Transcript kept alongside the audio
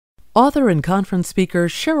Author and conference speaker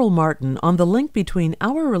Cheryl Martin on the link between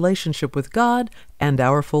our relationship with God and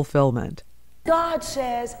our fulfillment. God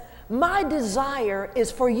says, my desire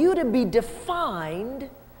is for you to be defined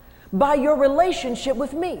by your relationship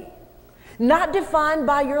with me. Not defined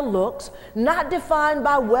by your looks, not defined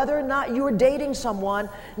by whether or not you're dating someone,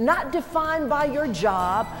 not defined by your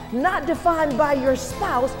job, not defined by your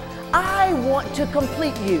spouse. I want to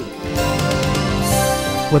complete you.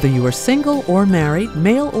 Whether you are single or married,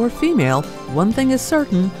 male or female, one thing is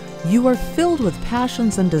certain, you are filled with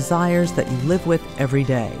passions and desires that you live with every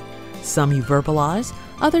day. Some you verbalize,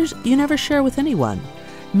 others you never share with anyone.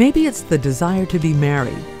 Maybe it's the desire to be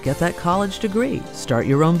married, get that college degree, start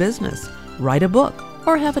your own business, write a book,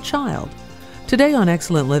 or have a child. Today on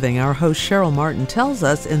Excellent Living, our host Cheryl Martin tells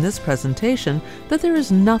us in this presentation that there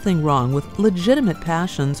is nothing wrong with legitimate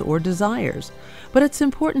passions or desires, but it's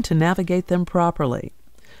important to navigate them properly.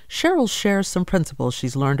 Cheryl shares some principles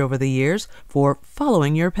she's learned over the years for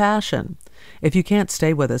following your passion. If you can't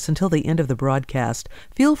stay with us until the end of the broadcast,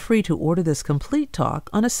 feel free to order this complete talk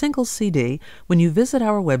on a single CD when you visit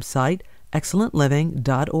our website,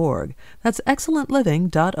 excellentliving.org. That's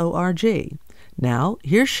excellentliving.org. Now,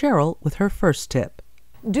 here's Cheryl with her first tip.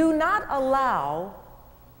 Do not allow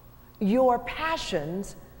your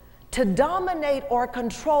passions to dominate or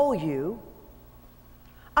control you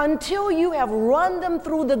until you have run them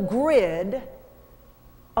through the grid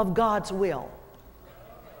of God's will.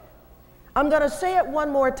 I'm going to say it one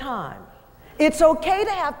more time. It's okay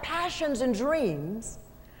to have passions and dreams,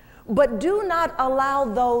 but do not allow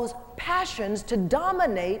those passions to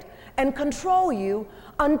dominate and control you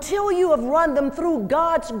until you have run them through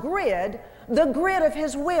God's grid, the grid of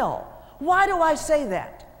His will. Why do I say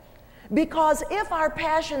that? Because if our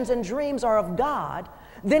passions and dreams are of God,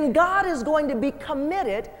 then God is going to be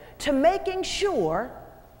committed to making sure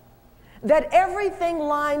that everything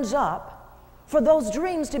lines up for those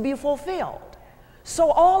dreams to be fulfilled.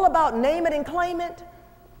 So all about name it and claim it,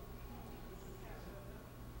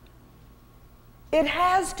 it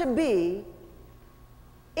has to be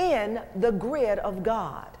in the grid of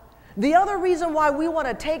God. The other reason why we want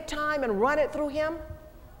to take time and run it through Him,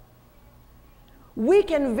 we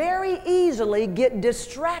can very easily get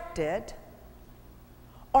distracted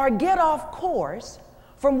or get off course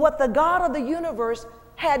from what the God of the universe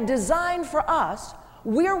had designed for us.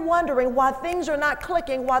 We're wondering why things are not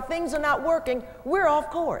clicking, why things are not working. We're off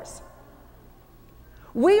course.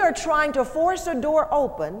 We are trying to force a door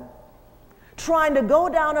open, trying to go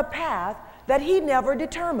down a path that He never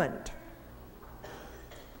determined.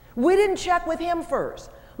 We didn't check with Him first.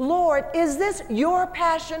 Lord, is this your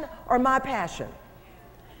passion or my passion?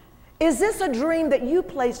 Is this a dream that you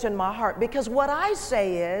placed in my heart? Because what I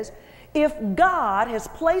say is, if God has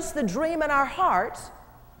placed the dream in our hearts,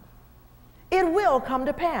 it will come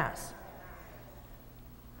to pass.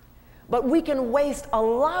 But we can waste a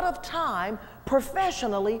lot of time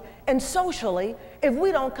professionally and socially if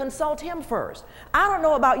we don't consult Him first. I don't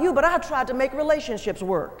know about you, but I tried to make relationships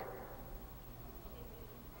work.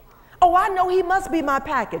 Oh, I know He must be my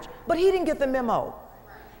package, but He didn't get the memo.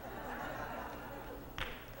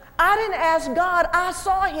 I didn't ask God, I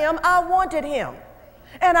saw Him, I wanted Him.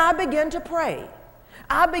 And I began to pray.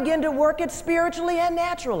 I began to work it spiritually and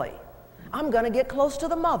naturally. I'm going to get close to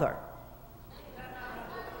the mother.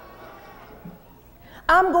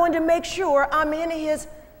 I'm going to make sure I'm in His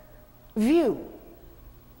view.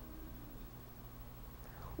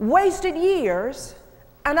 Wasted years,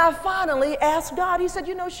 and I finally asked God. He said,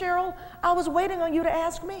 you know, Cheryl, I was waiting on you to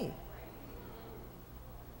ask me.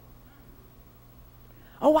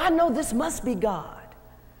 Oh, I know this must be God.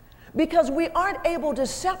 Because we aren't able to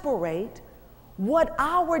separate what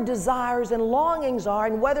our desires and longings are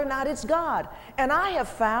and whether or not it's God. And I have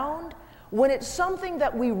found when it's something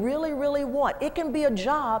that we really, really want, it can be a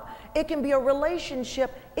job, it can be a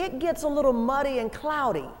relationship, it gets a little muddy and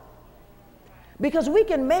cloudy. Because we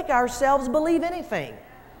can make ourselves believe anything.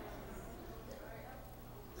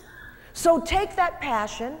 So take that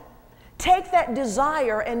passion, take that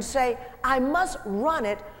desire and say, I must run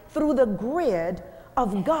it through the grid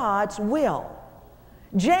of God's will.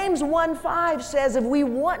 James 1:5 says if we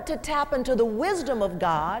want to tap into the wisdom of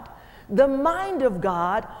God, the mind of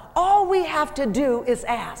God, all we have to do is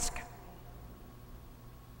ask.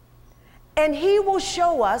 And He will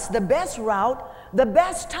show us the best route, the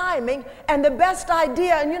best timing, and the best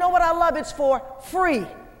idea. And you know what I love? It's for free.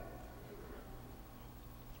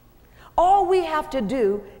 All we have to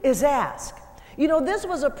do is ask. You know, this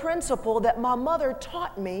was a principle that my mother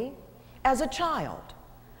taught me as a child.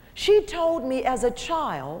 She told me as a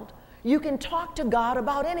child, you can talk to God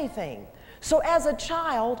about anything. So as a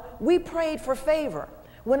child, we prayed for favor.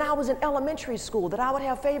 when I was in elementary school that I would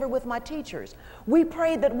have favor with my teachers. We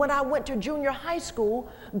prayed that when I went to junior high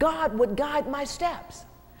school, God would guide my steps.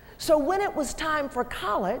 So when it was time for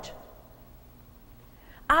college,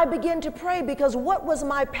 I began to pray, because what was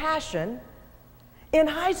my passion? In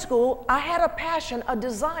high school, I had a passion, a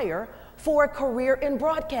desire for a career in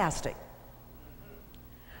broadcasting.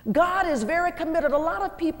 God is very committed. A lot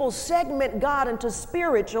of people segment God into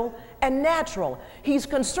spiritual and natural. He's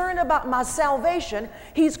concerned about my salvation.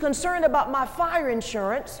 He's concerned about my fire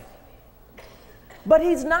insurance. But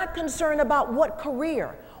he's not concerned about what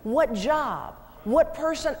career, what job, what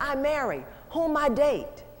person I marry, whom I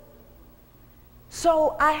date.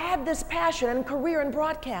 So I had this passion and career in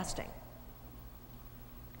broadcasting.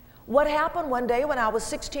 What happened one day when I was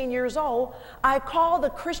 16 years old, I called the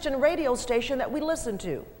Christian radio station that we listened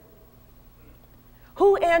to.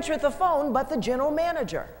 Who answered the phone but the general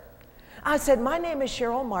manager? I said, my name is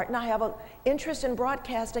Cheryl Martin. I have an interest in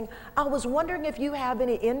broadcasting. I was wondering if you have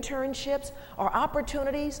any internships or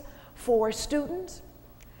opportunities for students.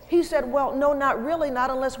 He said, well, no, not really, not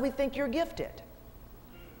unless we think you're gifted.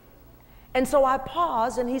 And so I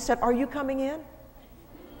paused, and he said, are you coming in?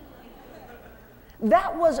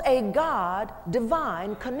 That was a God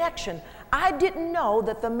divine connection. I didn't know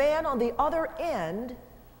that the man on the other end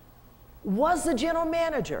was the general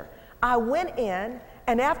manager. I went in,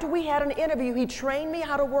 and after we had an interview, he trained me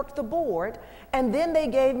how to work the board, and then they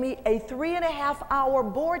gave me a 3.5-hour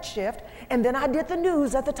board shift, and then I did the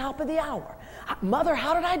news at the top of the hour. Mother,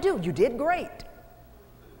 how did I do? You did great.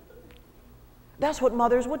 That's what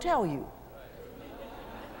mothers would tell you.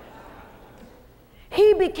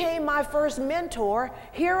 He became my first mentor.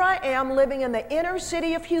 Here I am living in the inner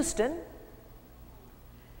city of Houston.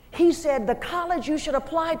 He said, the college you should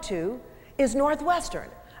apply to is Northwestern.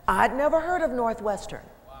 I'd never heard of Northwestern.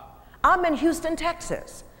 Wow. I'm in Houston,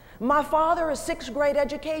 Texas. My father is 6th grade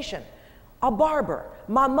education, a barber.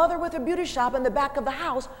 My mother with a beauty shop in the back of the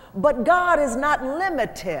house, but God is not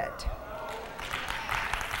limited.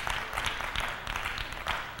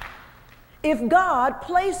 If God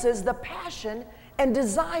places the passion and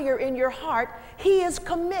desire in your heart, He is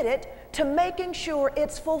committed to making sure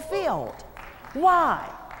it's fulfilled. Why?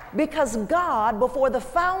 Because God, before the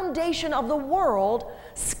foundation of the world,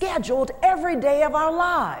 scheduled every day of our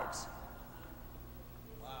lives.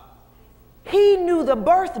 He knew the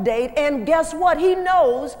birth date, and guess what? He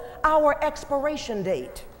knows our expiration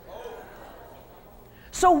date.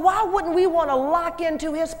 So why wouldn't we want to lock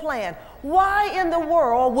into His plan? Why in the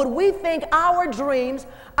world would we think our dreams,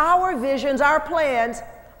 our visions, our plans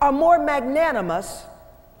are more magnanimous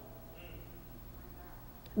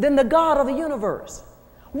than the God of the universe?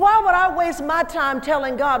 Why would I waste my time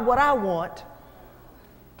telling God what I want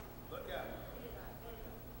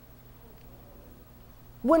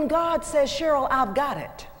when God says, Cheryl, I've got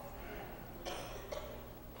it?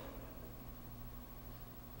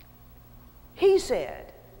 He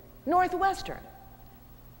said, Northwestern.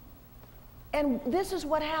 And this is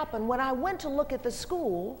what happened. When I went to look at the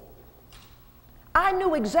school, I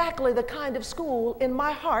knew exactly the kind of school in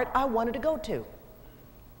my heart I wanted to go to.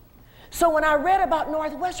 So when I read about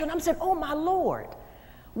Northwestern, I said, oh my Lord,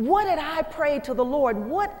 what did I pray to the Lord?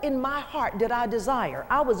 What in my heart did I desire?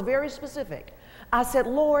 I was very specific. I said,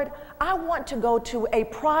 Lord, I want to go to a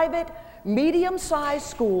private, medium-sized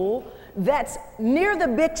school that's near the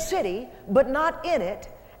big city, but not in it,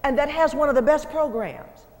 and that has one of the best programs.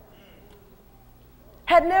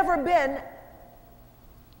 Had never been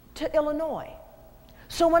to Illinois.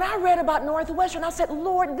 So when I read about Northwestern, I said,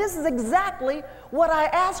 Lord, this is exactly what I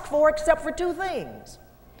asked for, except for two things.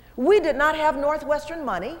 We did not have Northwestern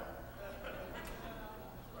money.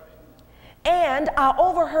 And I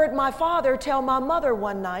overheard my father tell my mother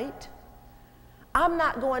one night, I'm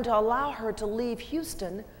not going to allow her to leave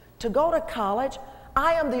Houston to go to college.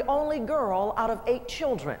 I am the only girl out of 8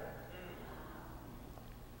 children.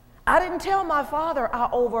 I didn't tell my father I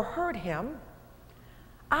overheard him.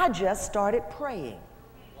 I just started praying.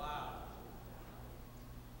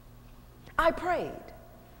 I prayed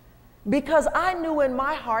because I knew in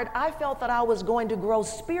my heart, I felt that I was going to grow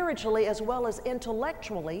spiritually as well as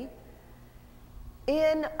intellectually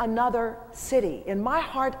in another city. In my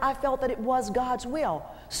heart, I felt that it was God's will.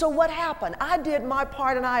 So what happened? I did my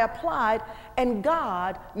part and I applied, and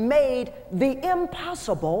God made the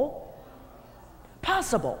impossible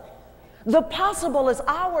possible. The possible is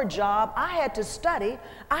our job. I had to study.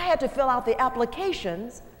 I had to fill out the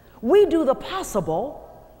applications. We do the possible.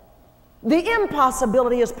 The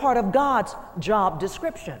impossibility is part of God's job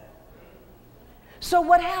description. So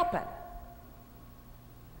what happened?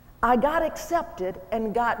 I got accepted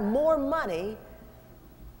and got more money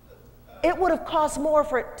It would have cost more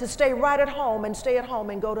for it to stay right at home and stay at home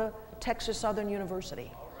and go to Texas Southern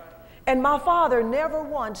University. And my father never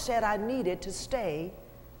once said I needed to stay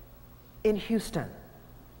in Houston.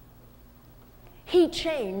 He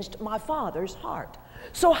changed my father's heart.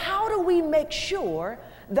 So how do we make sure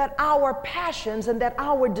that our passions and that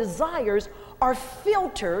our desires are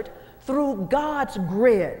filtered through God's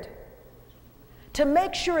grid? To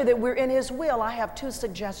make sure that we're in His will, I have two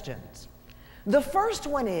suggestions. The first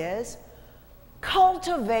one is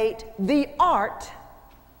cultivate the art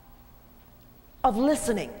of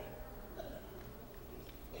listening.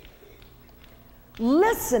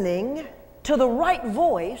 Listening to the right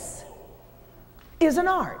voice is an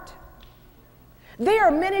art. There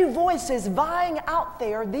are many voices vying out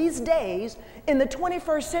there these days in the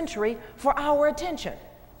 21st century for our attention.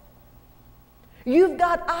 You've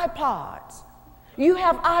got iPods, you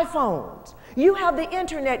have iPhones, you have the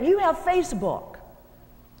internet, you have Facebook,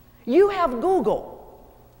 you have Google,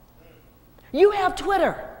 you have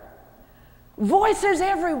Twitter. Voices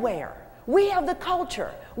everywhere. We have the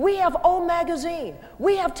culture. We have O Magazine.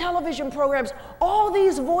 We have television programs. All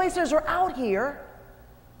these voices are out here.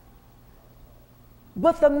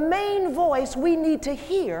 But the main voice we need to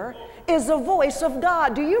hear is the voice of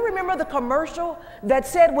God. Do you remember the commercial that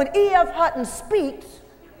said when E.F. Hutton speaks,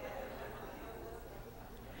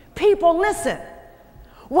 people listen?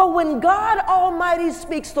 Well, when God Almighty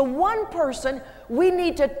speaks, the one person we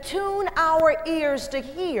need to tune our ears to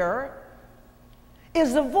hear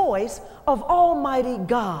is the voice of Almighty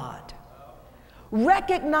God.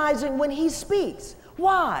 Recognizing when He speaks.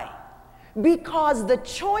 Why? Because the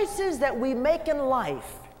choices that we make in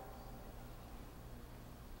life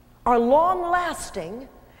are long-lasting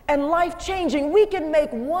and life-changing. We can make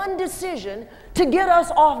one decision to get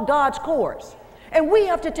us off God's course. And we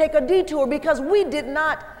have to take a detour because we did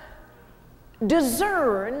not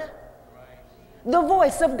discern the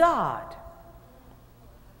voice of God.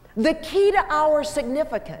 The key to our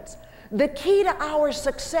significance, the key to our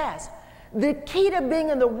success, the key to being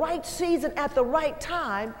in the right season at the right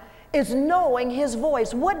time is knowing His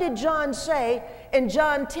voice. What did John say in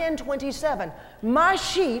John 10:27? My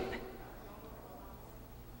sheep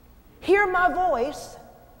hear my voice,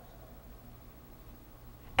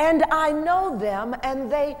 and I know them,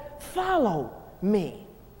 and they follow me.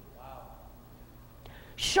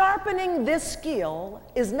 Sharpening this skill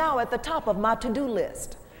is now at the top of my to-do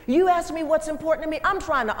list. You ask me what's important to me, I'm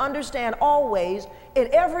trying to understand always, in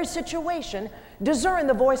every situation, discern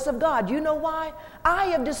the voice of God. You know why? I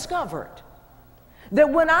have discovered that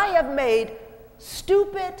when I have made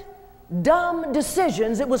stupid, dumb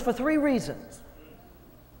decisions, it was for three reasons.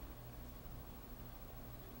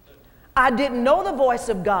 I didn't know the voice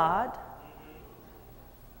of God.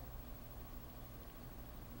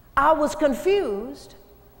 I was confused.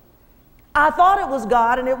 I thought it was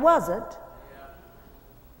God and it wasn't.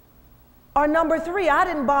 Or number three, I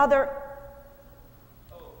didn't bother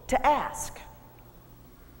to ask.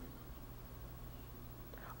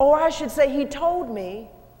 Or I should say, He told me,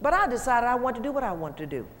 but I decided I want to do what I want to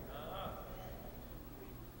do.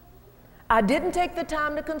 I didn't take the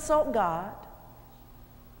time to consult God.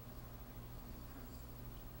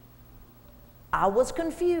 I was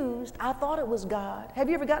confused. I thought it was God. Have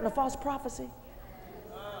you ever gotten a false prophecy?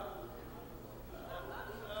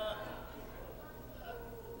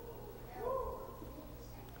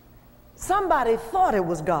 Somebody thought it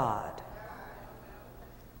was God.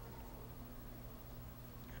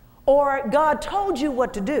 Or God told you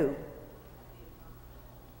what to do.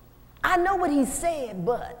 I know what He said,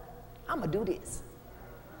 but I'm going to do this.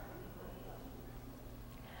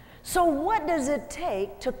 So what does it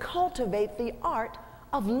take to cultivate the art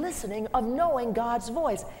of listening, of knowing God's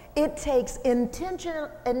voice? It takes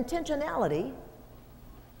intentionality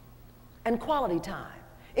and quality time.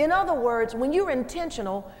 In other words, when you're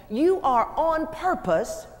intentional, you are on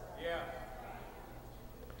purpose.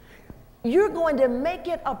 You're going to make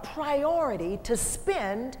it a priority to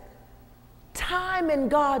spend time in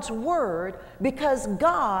God's Word because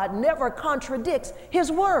God never contradicts His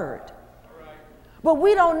Word. But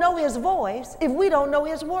we don't know His voice if we don't know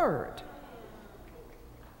His Word.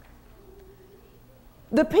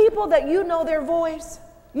 The people that you know their voice,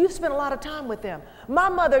 you spend a lot of time with them. My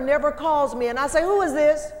mother never calls me and I say, who is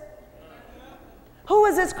this? Who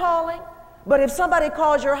is this calling? But if somebody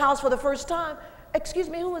calls your house for the first time, excuse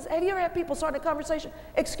me, have you ever had people start a conversation?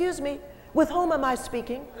 Excuse me, with whom am I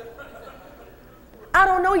speaking? I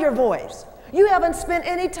don't know your voice. You haven't spent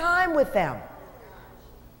any time with them.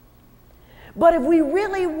 But if we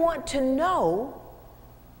really want to know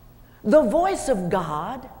the voice of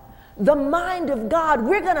God, the mind of God,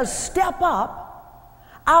 we're going to step up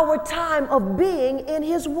our time of being in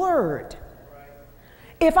His Word.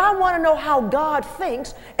 If I want to know how God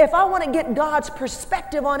thinks, if I want to get God's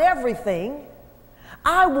perspective on everything,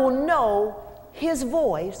 I will know His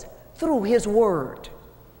voice through His Word.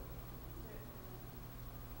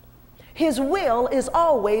 His will is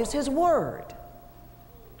always His Word.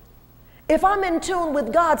 If I'm in tune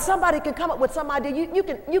with God, somebody can come up with some idea,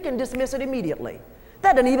 you can dismiss it immediately.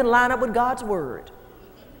 That doesn't even line up with God's Word.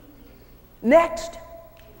 Next,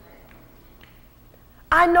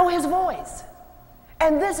 I know His voice,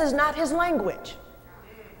 and this is not His language.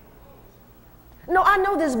 No, I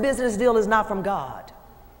know this business deal is not from God.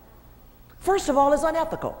 First of all, it's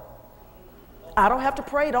unethical. I don't have to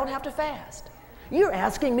pray, don't have to fast. You're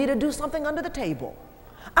asking me to do something under the table.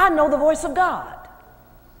 I know the voice of God.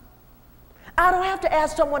 I don't have to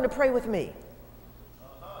ask someone to pray with me.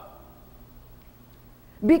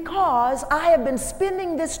 Because I have been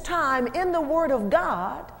spending this time in the Word of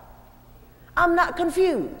God, I'm not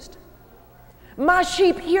confused. My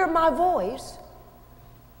sheep hear my voice,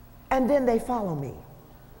 and then they follow me.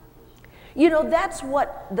 You know, that's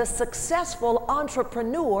what the successful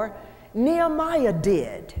entrepreneur Nehemiah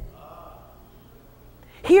did.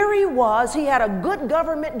 Here he was, he had a good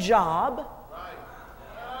government job,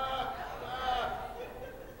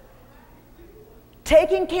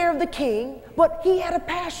 taking care of the king, but he had a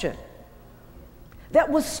passion that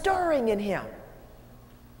was stirring in him.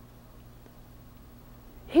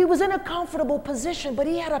 He was in a comfortable position, but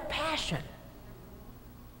he had a passion.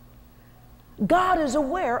 God is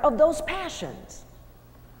aware of those passions.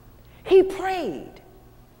 He prayed.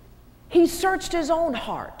 He searched his own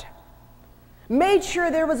heart, made sure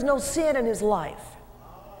there was no sin in his life.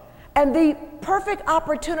 And the perfect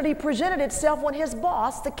opportunity presented itself when his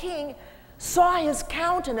boss, the king, saw his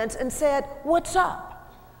countenance and said, "What's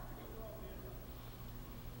up?"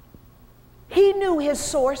 He knew his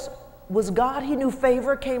source was God. He knew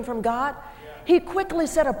favor came from God. He quickly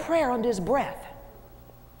said a prayer under his breath.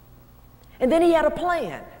 And then he had a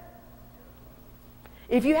plan.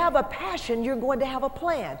 If you have a passion, you're going to have a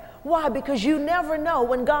plan. Why? Because you never know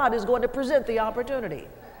when God is going to present the opportunity.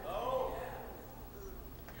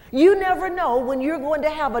 You never know when you're going to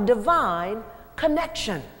have a divine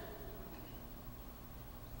connection.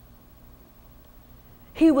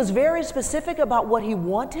 He was very specific about what he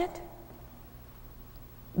wanted.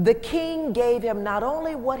 The king gave him not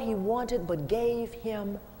only what he wanted, but gave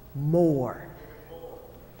him more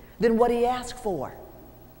than what he asked for.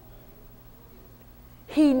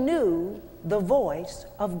 He knew the voice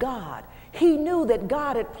of God. He knew that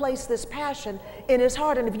God had placed this passion in his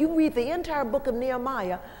heart. And if you read the entire book of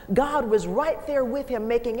Nehemiah, God was right there with him,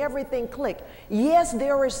 making everything click. Yes,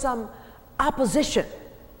 there was some opposition.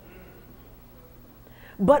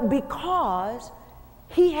 But because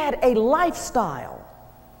he had a lifestyle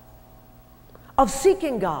of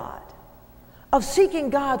seeking God, of seeking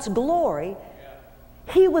God's glory,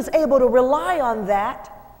 he was able to rely on that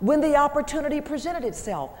when the opportunity presented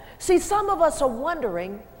itself. See, some of us are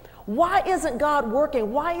wondering, why isn't God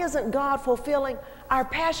working? Why isn't God fulfilling our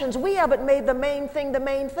passions? We haven't made the main thing the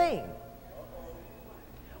main thing.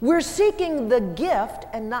 We're seeking the gift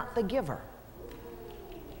and not the giver.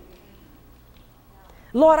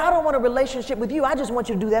 Lord, I don't want a relationship with you. I just want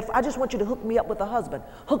you to do that. I just want you to hook me up with a husband,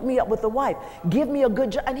 hook me up with a wife, give me a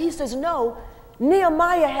good job. And he says, no,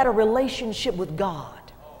 Nehemiah had a relationship with God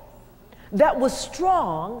that was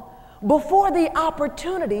strong before the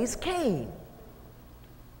opportunities came.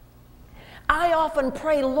 I often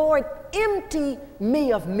pray, Lord, empty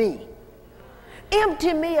me of me.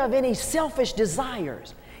 Empty me of any selfish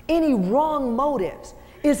desires, any wrong motives.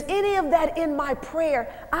 Is any of that in my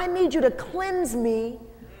prayer? I need you to cleanse me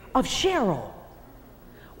of Cheryl.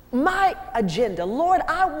 My agenda, Lord,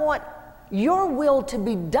 I want your will to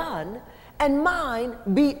be done and mine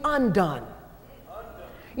be undone.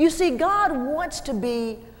 You see, God wants to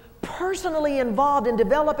be personally involved in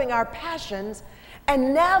developing our passions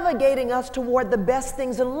and navigating us toward the best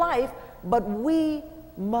things in life, but we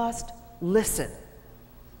must listen.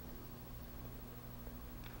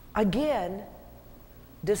 Again,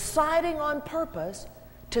 deciding on purpose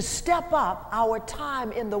to step up our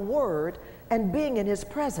time in the Word and being in His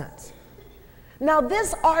presence. Now,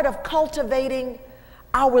 this art of cultivating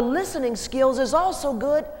our listening skills is also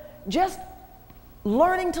good, just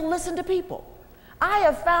learning to listen to people. I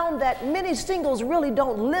have found that many singles really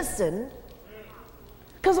don't listen,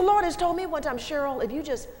 because the Lord has told me one time, Cheryl, if you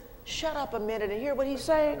just shut up a minute and hear what He's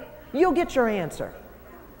saying, you'll get your answer.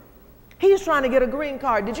 He's trying to get a green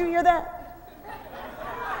card. Did you hear that?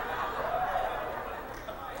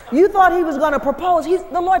 You thought he was going to propose.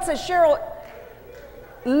 The Lord says, Cheryl,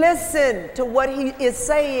 Listen to what he is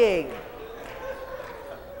saying.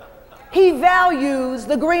 He values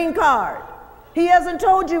the green card. He hasn't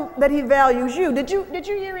told you that he values you. Did you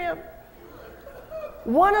hear him?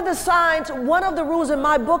 One of the signs, one of the rules in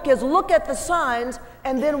my book is look at the signs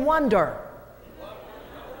and then wonder.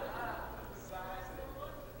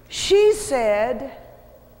 She said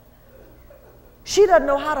she doesn't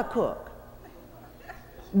know how to cook.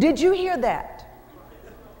 Did you hear that?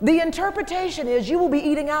 The interpretation is you will be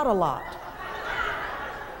eating out a lot.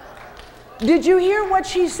 Did you hear what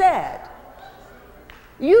she said?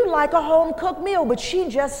 You like a home cooked meal, but she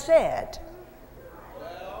just said,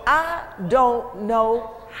 I don't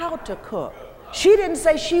know how to cook. She didn't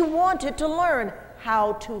say she wanted to learn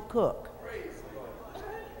how to cook.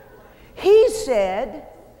 He said,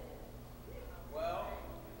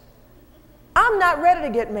 I'm not ready to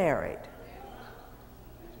get married.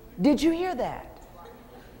 Did you hear that?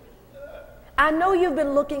 I know you've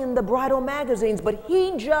been looking in the bridal magazines, but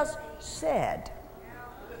he just said,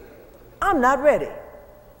 I'm not ready.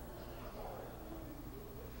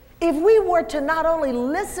 If we were to not only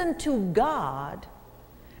listen to God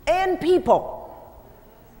and people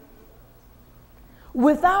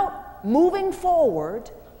without moving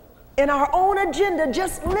forward in our own agenda,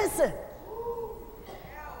 just listen.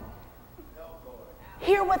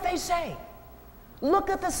 Hear what they say.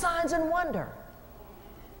 Look at the signs and wonder.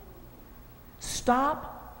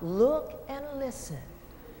 Stop, look, and listen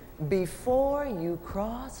before you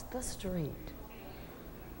cross the street.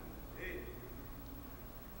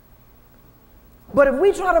 But if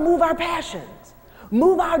we try to move our passions,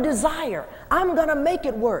 move our desire, I'm going to make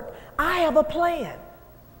it work. I have a plan.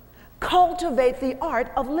 Cultivate the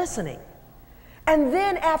art of listening. And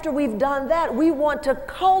then after we've done that, we want to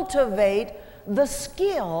cultivate the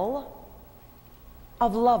skill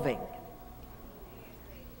of loving.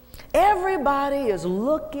 Everybody is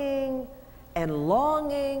looking and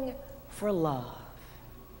longing for love.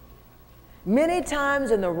 Many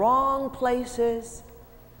times in the wrong places,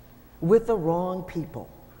 with the wrong people,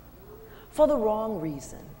 for the wrong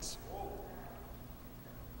reasons.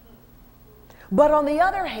 But on the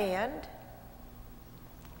other hand,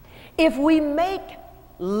 if we make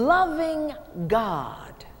loving God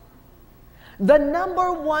the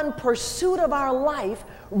number one pursuit of our life,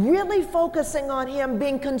 really focusing on Him,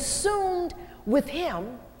 being consumed with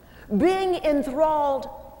Him, being enthralled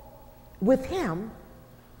with Him,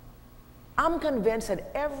 I'm convinced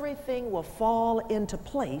that everything will fall into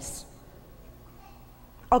place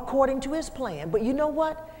according to His plan. But you know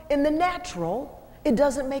what? In the natural, it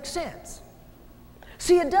doesn't make sense.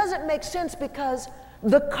 See, it doesn't make sense because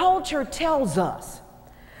the culture tells us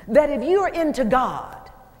that if you are into God,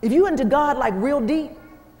 if you're into God like real deep,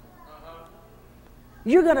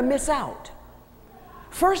 you're going to miss out.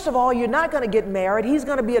 First of all, you're not going to get married. He's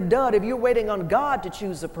going to be a dud if you're waiting on God to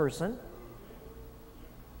choose a person.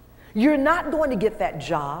 You're not going to get that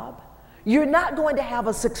job. You're not going to have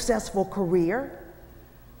a successful career.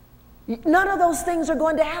 None of those things are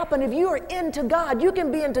going to happen if you are into God. You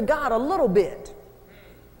can be into God a little bit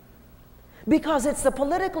because it's the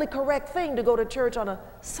politically correct thing to go to church on a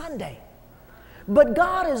Sunday. But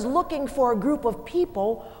God is looking for a group of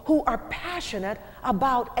people who are passionate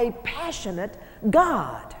about a passionate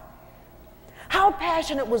God. How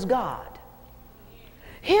passionate was God?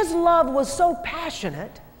 His love was so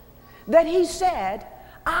passionate that He said,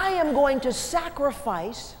 I am going to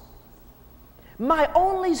sacrifice my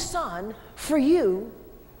only Son for you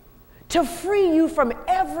to free you from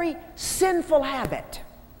every sinful habit.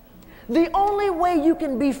 The only way you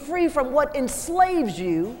can be free from what enslaves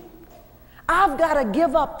you, I've got to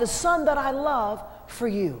give up the Son that I love for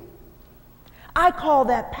you. I call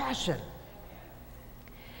that passion.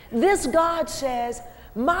 This God says,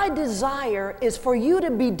 my desire is for you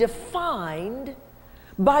to be defined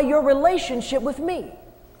by your relationship with me.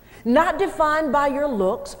 Not defined by your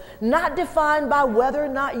looks, not defined by whether or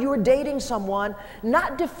not you're dating someone,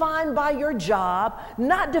 not defined by your job,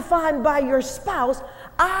 not defined by your spouse.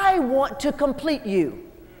 I want to complete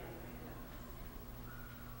you.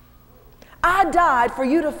 I died for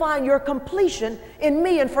you to find your completion in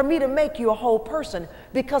me and for me to make you a whole person,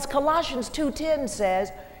 because Colossians 2:10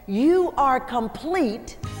 says, you are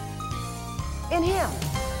complete in Him.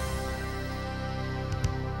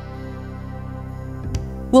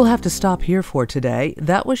 We'll have to stop here for today.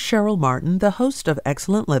 That was Cheryl Martin, the host of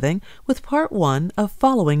Excellent Living, with part 1 of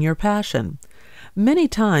Following Your Passion. Many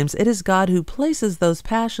times it is God who places those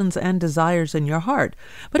passions and desires in your heart,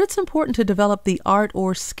 but it's important to develop the art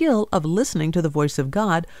or skill of listening to the voice of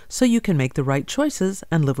God so you can make the right choices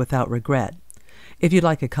and live without regret. If you'd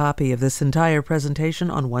like a copy of this entire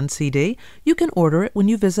presentation on one CD, you can order it when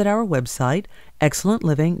you visit our website,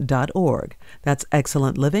 excellentliving.org. That's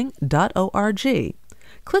excellentliving.org.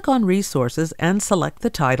 Click on Resources and select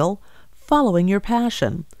the title, Following Your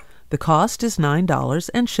Passion. The cost is $9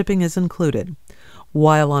 and shipping is included.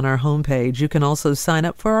 While on our homepage, you can also sign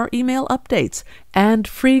up for our email updates and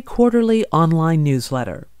free quarterly online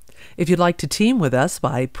newsletter. If you'd like to team with us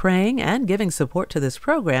by praying and giving support to this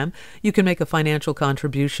program, you can make a financial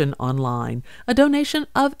contribution online, a donation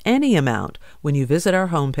of any amount, when you visit our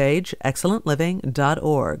homepage,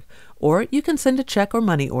 excellentliving.org. Or you can send a check or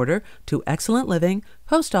money order to Excellent Living,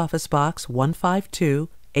 Post Office Box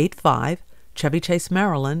 15285, Chevy Chase,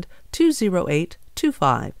 Maryland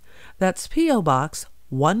 20825. That's P.O. Box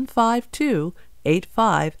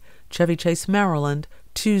 15285, Chevy Chase, Maryland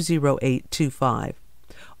 20825.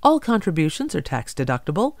 All contributions are tax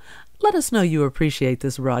deductible. Let us know you appreciate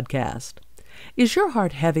this broadcast. Is your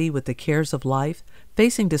heart heavy with the cares of life,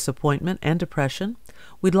 facing disappointment and depression?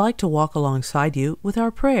 We'd like to walk alongside you with our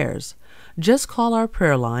prayers. Just call our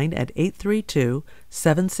prayer line at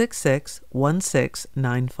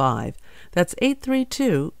 832-766-1695. That's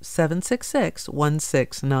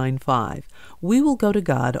 832-766-1695. We will go to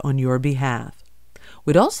God on your behalf.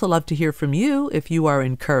 We'd also love to hear from you if you are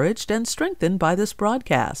encouraged and strengthened by this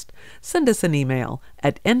broadcast. Send us an email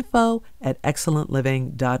at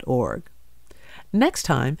info@excellentliving.org. Next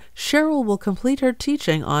time, Cheryl will complete her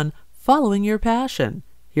teaching on Following Your Passion.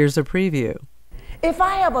 Here's a preview. If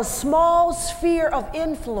I have a small sphere of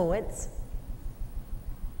influence,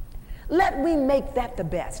 let me make that the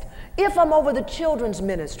best. If I'm over the children's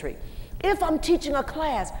ministry, if I'm teaching a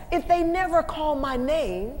class, if they never call my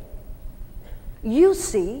name, you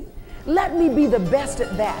see, let me be the best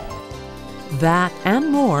at that. That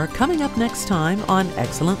and more coming up next time on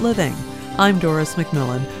Excellent Living. I'm Doris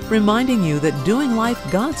McMillan, reminding you that doing life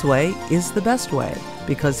God's way is the best way,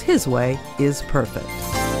 because His way is perfect.